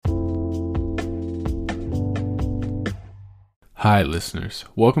Hi, listeners.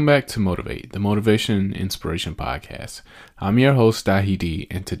 Welcome back to Motivate, the Motivation and Inspiration Podcast. I'm your host, Dahidi,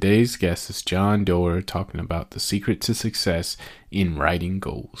 and today's guest is John Doerr talking about the secret to success in writing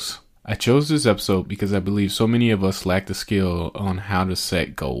goals. I chose this episode because I believe so many of us lack the skill on how to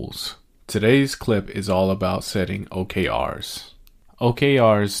set goals. Today's clip is all about setting OKRs.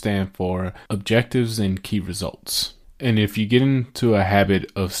 OKRs stand for Objectives and Key Results. And if you get into a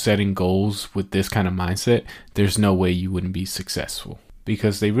habit of setting goals with this kind of mindset, there's no way you wouldn't be successful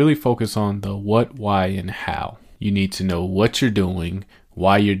because they really focus on the what, why, and how. You need to know what you're doing,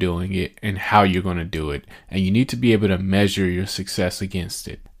 why you're doing it, and how you're going to do it. And you need to be able to measure your success against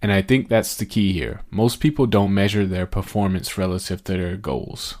it. And I think that's the key here. Most people don't measure their performance relative to their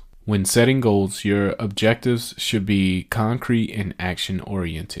goals. When setting goals, your objectives should be concrete and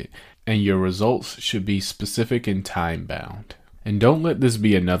action-oriented. And your results should be specific and time-bound. And don't let this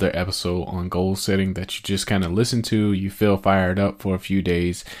be another episode on goal setting that you just kind of listen to, you feel fired up for a few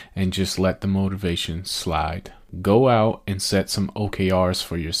days, and just let the motivation slide. Go out and set some OKRs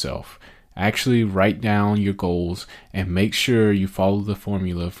for yourself. Actually write down your goals and make sure you follow the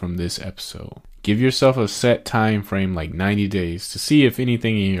formula from this episode. Give yourself a set time frame like 90 days to see if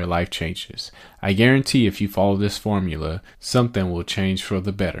anything in your life changes. I guarantee if you follow this formula, something will change for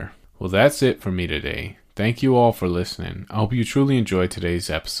the better. Well, that's it for me today. Thank you all for listening. I hope you truly enjoyed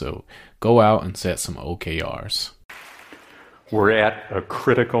today's episode. Go out and set some OKRs. We're at a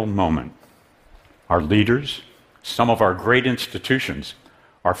critical moment. Our leaders, some of our great institutions,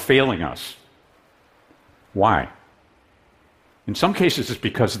 are failing us. Why? In some cases, it's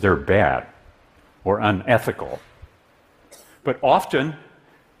because they're bad or unethical. But often,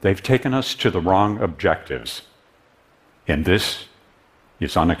 they've taken us to the wrong objectives. And this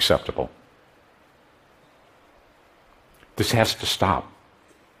is unacceptable. This has to stop.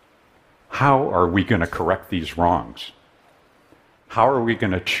 How are we going to correct these wrongs? How are we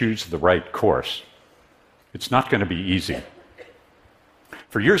going to choose the right course? It's not going to be easy.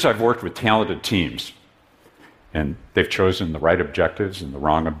 For years, I've worked with talented teams, and they've chosen the right objectives and the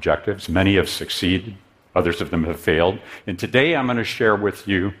wrong objectives. Many have succeeded, others of them have failed. And today, I'm going to share with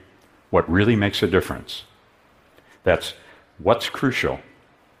you what really makes a difference. That's what's crucial,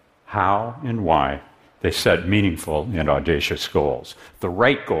 how and why they set meaningful and audacious goals. The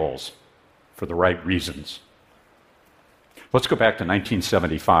right goals for the right reasons. Let's go back to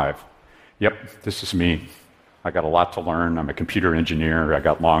 1975. Yep, this is me. I got a lot to learn. I'm a computer engineer. I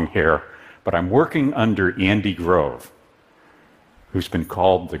got long hair. But I'm working under Andy Grove, who's been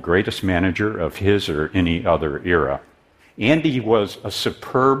called the greatest manager of his or any other era. Andy was a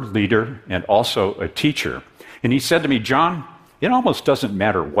superb leader and also a teacher. And he said to me, John, it almost doesn't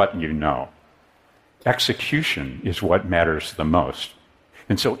matter what you know. Execution is what matters the most.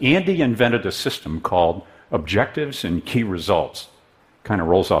 And so Andy invented a system called Objectives and Key Results. Kind of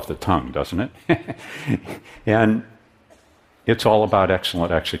rolls off the tongue, doesn't it? And it's all about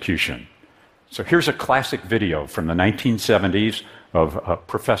excellent execution. So here's a classic video from the 1970s of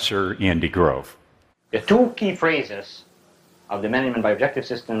Professor Andy Grove. The two key phrases of the management by objective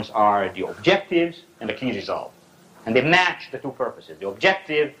systems are the objectives and the key result. And they match the two purposes. The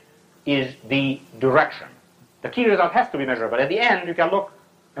objective is the direction. The key result has to be measurable. At the end, you can look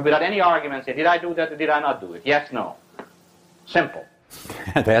and without any argument say, did I do that or did I not do it? Yes, no. Simple.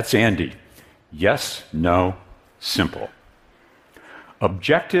 That's Andy. Yes, no, simple.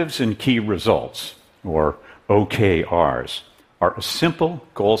 Objectives and key results, or OKRs, are a simple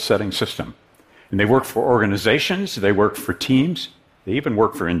goal-setting system. And they work for organizations, they work for teams, they even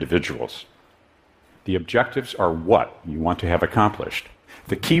work for individuals. The objectives are what you want to have accomplished.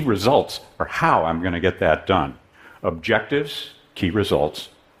 The key results are how I'm going to get that done. Objectives, key results,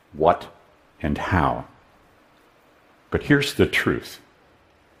 what and how. But here's the truth.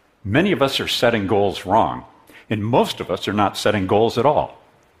 Many of us are setting goals wrong, and most of us are not setting goals at all.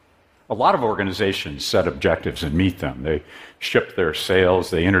 A lot of organizations set objectives and meet them. They ship their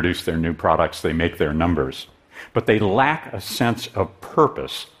sales, they introduce their new products, they make their numbers. But they lack a sense of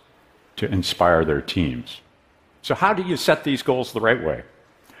purpose to inspire their teams. So how do you set these goals the right way?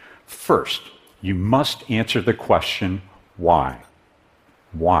 First, you must answer the question, why?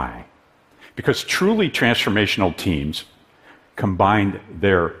 Why? Because truly transformational teams combine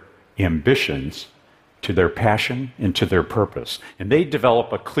their ambitions to their passion and to their purpose, and they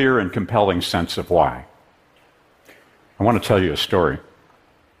develop a clear and compelling sense of why. I want to tell you a story.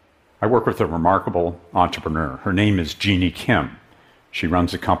 I work with a remarkable entrepreneur. Her name is Jeannie Kim. She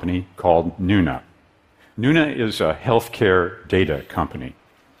runs a company called Nuna. Nuna is a healthcare data company.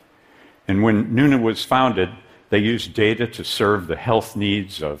 And when Nuna was founded, they used data to serve the health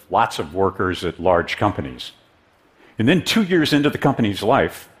needs of lots of workers at large companies. And then 2 years into the company's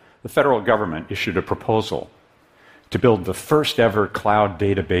life, the federal government issued a proposal to build the first ever cloud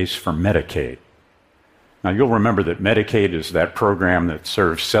database for Medicaid. Now, you'll remember that Medicaid is that program that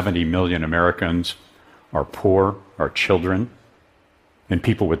serves 70 million Americans, our poor, our children, and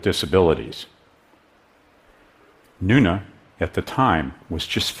people with disabilities. Nuna, at the time, was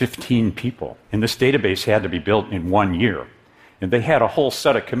just 15 people, and this database had to be built in 1 year. And they had a whole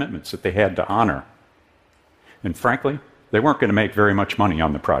set of commitments that they had to honor. And frankly, they weren't going to make very much money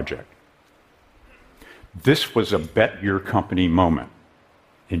on the project. This was a bet your company moment,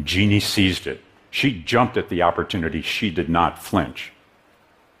 and Jeannie seized it. She jumped at the opportunity. She did not flinch.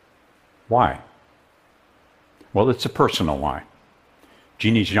 Why? Well, it's a personal why.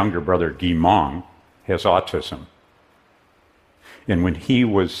 Jeannie's younger brother, Guy Mong, has autism. And when he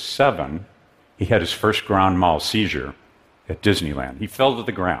was 7, he had his first grand mal seizure at Disneyland. He fell to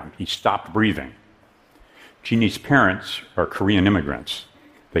the ground. He stopped breathing. Jeannie's parents are Korean immigrants.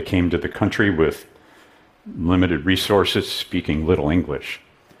 They came to the country with limited resources, speaking little English.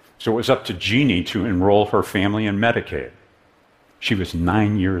 So it was up to Jeannie to enroll her family in Medicaid. She was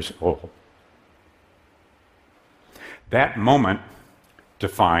 9 years old. That moment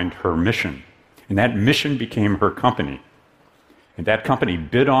defined her mission, and that mission became her company. And that company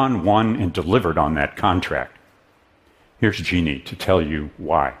bid on, won, and delivered on that contract. Here's Jeannie to tell you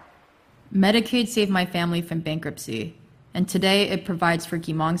why. Medicaid saved my family from bankruptcy, and today it provides for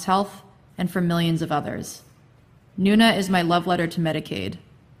Guy Mong's health and for millions of others. Nuna is my love letter to Medicaid.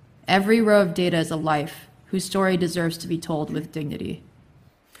 Every row of data is a life whose story deserves to be told with dignity.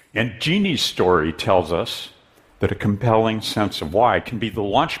 And Jeannie's story tells us that a compelling sense of why can be the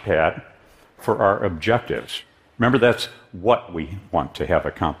launchpad for our objectives. Remember, that's what we want to have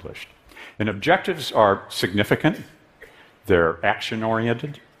accomplished. And objectives are significant, they're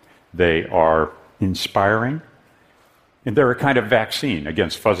action-oriented, they are inspiring, and they're a kind of vaccine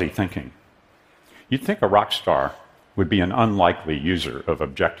against fuzzy thinking. You'd think a rock star would be an unlikely user of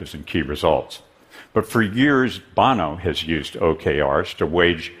objectives and key results. But for years, Bono has used OKRs to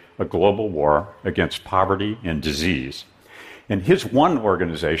wage a global war against poverty and disease. And his one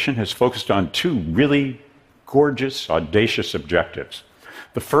organization has focused on 2 really gorgeous, audacious objectives.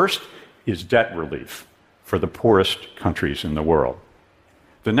 The first is debt relief for the poorest countries in the world.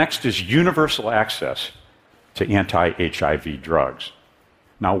 The next is universal access to anti-HIV drugs.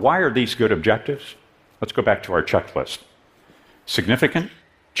 Now, why are these good objectives? Let's go back to our checklist. Significant?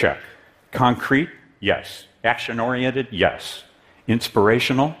 Check. Concrete? Yes. Action-oriented? Yes.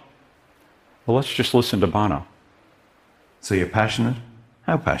 Inspirational? Well, let's just listen to Bono. So you're passionate?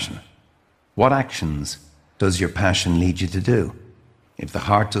 How passionate? What actions does your passion lead you to do? If the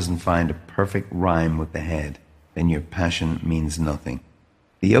heart doesn't find a perfect rhyme with the head, then your passion means nothing.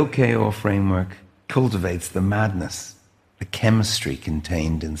 The OKR framework cultivates the madness, the chemistry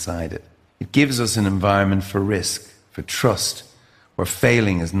contained inside it. It gives us an environment for risk, for trust, where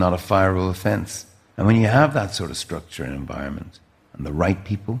failing is not a fireable offense. And when you have that sort of structure and environment, and the right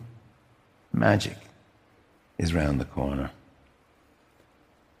people, magic is round the corner.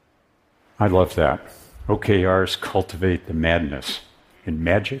 I love that. OKRs cultivate the madness, and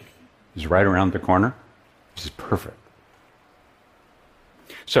magic is right around the corner. This is perfect.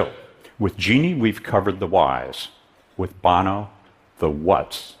 So, with Jeannie, we've covered the whys. With Bono, the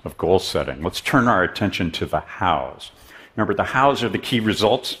whats of goal setting. Let's turn our attention to the hows. Remember, the hows are the key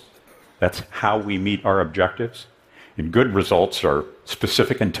results. That's how we meet our objectives. And good results are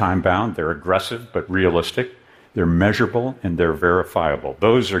specific and time-bound. They're aggressive but realistic. They're measurable and they're verifiable.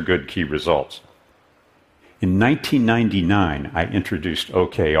 Those are good key results. In 1999, I introduced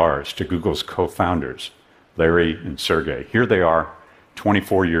OKRs to Google's co-founders, Larry and Sergey. Here they are,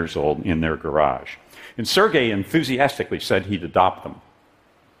 24 years old, in their garage. And Sergey enthusiastically said he'd adopt them.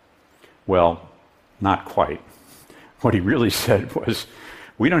 Well, not quite. What he really said was,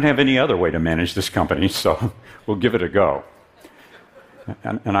 we don't have any other way to manage this company, so we'll give it a go.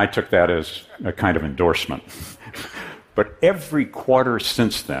 And I took that as a kind of endorsement. But every quarter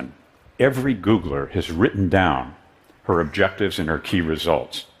since then, every Googler has written down her objectives and her key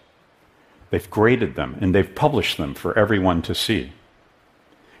results. They've graded them, and they've published them for everyone to see.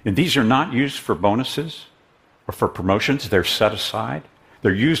 And these are not used for bonuses or for promotions. They're set aside.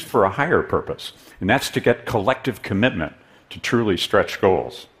 They're used for a higher purpose, and that's to get collective commitment to truly stretch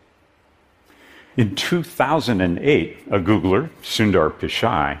goals. In 2008, a Googler, Sundar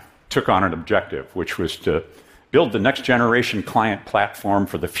Pichai, took on an objective, which was to build the next generation client platform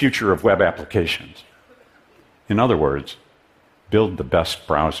for the future of web applications. In other words, build the best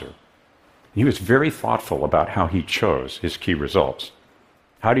browser. He was very thoughtful about how he chose his key results.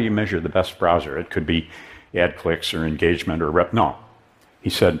 How do you measure the best browser? It could be ad clicks or engagement or No. He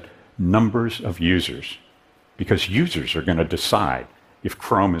said numbers of users, because users are going to decide if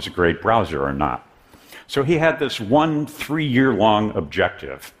Chrome is a great browser or not. So he had this 1 3-year-long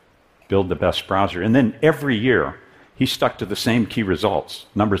objective, build the best browser. And then every year, he stuck to the same key results,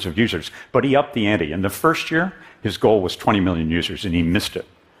 numbers of users, but he upped the ante. In the first year, his goal was 20 million users, and he missed it.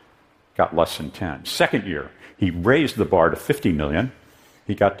 Got less than 10. Second year, he raised the bar to 50 million.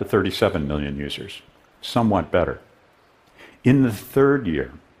 He got to 37 million users, somewhat better. In the third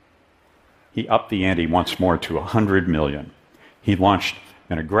year, he upped the ante once more to 100 million. He launched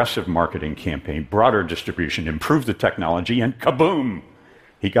an aggressive marketing campaign, broader distribution, improved the technology, and kaboom!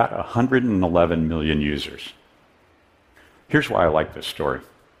 He got 111 million users. Here's why I like this story.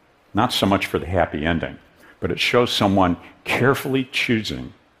 Not so much for the happy ending, but it shows someone carefully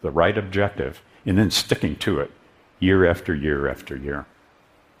choosing the right objective and then sticking to it year after year after year.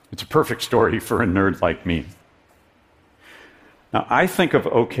 It's a perfect story for a nerd like me. Now, I think of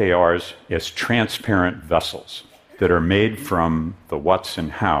OKRs as transparent vessels that are made from the what's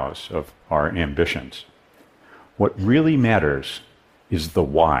and how's of our ambitions. What really matters is the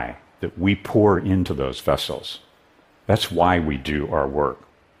why that we pour into those vessels. That's why we do our work.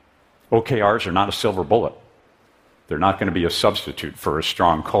 OKRs are not a silver bullet. They're not going to be a substitute for a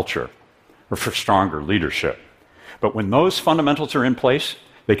strong culture or for stronger leadership. But when those fundamentals are in place,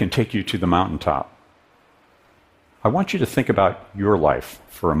 they can take you to the mountaintop. I want you to think about your life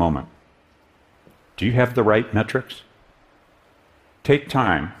for a moment. Do you have the right metrics? Take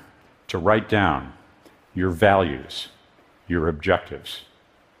time to write down your values, your objectives,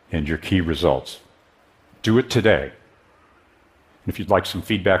 and your key results. Do it today. If you'd like some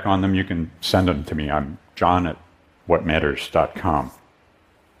feedback on them, you can send them to me. I'm john@whatmatters.com.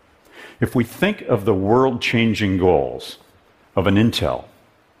 If we think of the world-changing goals of an Intel,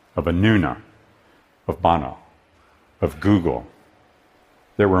 of a Nuna, of Bono, of Google,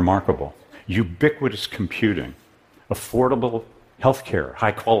 they're remarkable. Ubiquitous computing, affordable healthcare,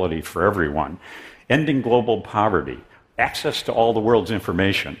 high quality for everyone, ending global poverty, access to all the world's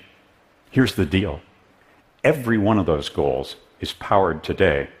information. Here's the deal. Every one of those goals is powered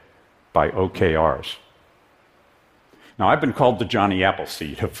today by OKRs. Now, I've been called the Johnny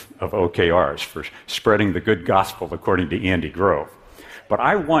Appleseed of OKRs for spreading the good gospel according to Andy Grove. But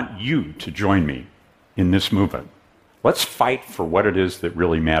I want you to join me in this movement. Let's fight for what it is that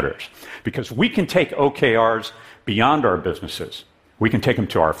really matters. Because we can take OKRs beyond our businesses. We can take them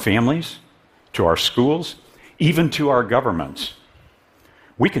to our families, to our schools, even to our governments.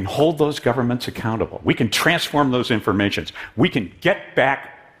 We can hold those governments accountable. We can transform those informations. We can get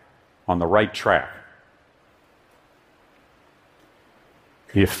back on the right track.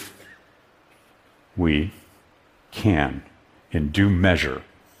 If we can and do measure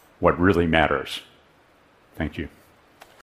what really matters. Thank you.